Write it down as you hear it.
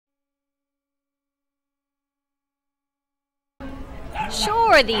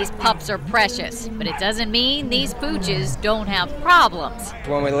Sure, these pups are precious, but it doesn't mean these pooches don't have problems.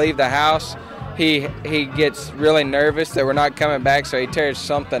 When we leave the house, he gets really nervous that we're not coming back, so he tears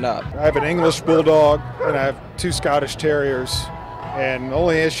something up. I have an English Bulldog and I have 2 Scottish Terriers, and the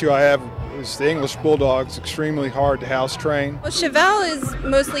only issue I have is the English Bulldog is extremely hard to house train. Well, Chevelle is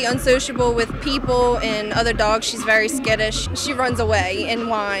mostly unsociable with people and other dogs. She's very skittish. She runs away and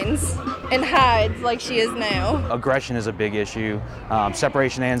whines and hides like she is now. Aggression is a big issue,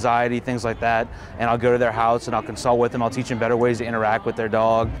 separation anxiety, things like that. And I'll go to their house and I'll consult with them. I'll teach them better ways to interact with their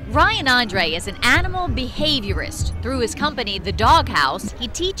dog. Ryan Andree is an animal behaviorist. Through his company, The Dog House, he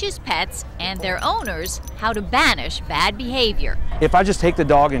teaches pets and their owners how to banish bad behavior. If I just take the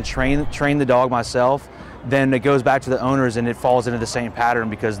dog and train the dog myself, then it goes back to the owners and it falls into the same pattern,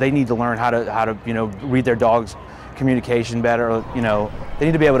 because they need to learn how to read their dog's communication better. They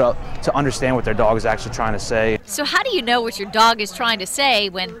need to be able to understand what their dog is actually trying to say. So how do you know what your dog is trying to say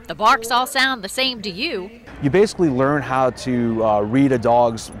when the barks all sound the same to you? You basically learn how to read a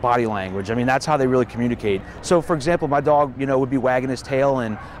dog's body language. I mean, that's how they really communicate. So, for example, my dog, would be wagging his tail,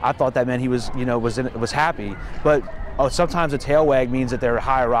 and I thought that meant he was, was happy. But sometimes a tail wag means that they're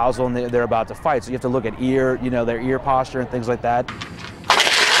high arousal and they're about to fight. So you have to look at their ear posture and things like that.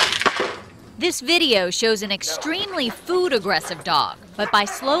 This video shows an extremely food-aggressive dog, but by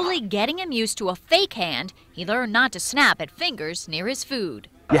slowly getting him used to a fake hand, he learned not to snap at fingers near his food.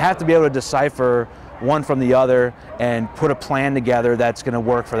 You have to be able to decipher one from the other and put a plan together that's going to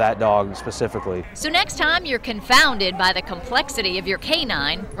work for that dog specifically. So next time you're confounded by the complexity of your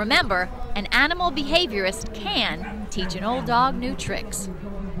canine, remember, an animal behaviorist can teach an old dog new tricks.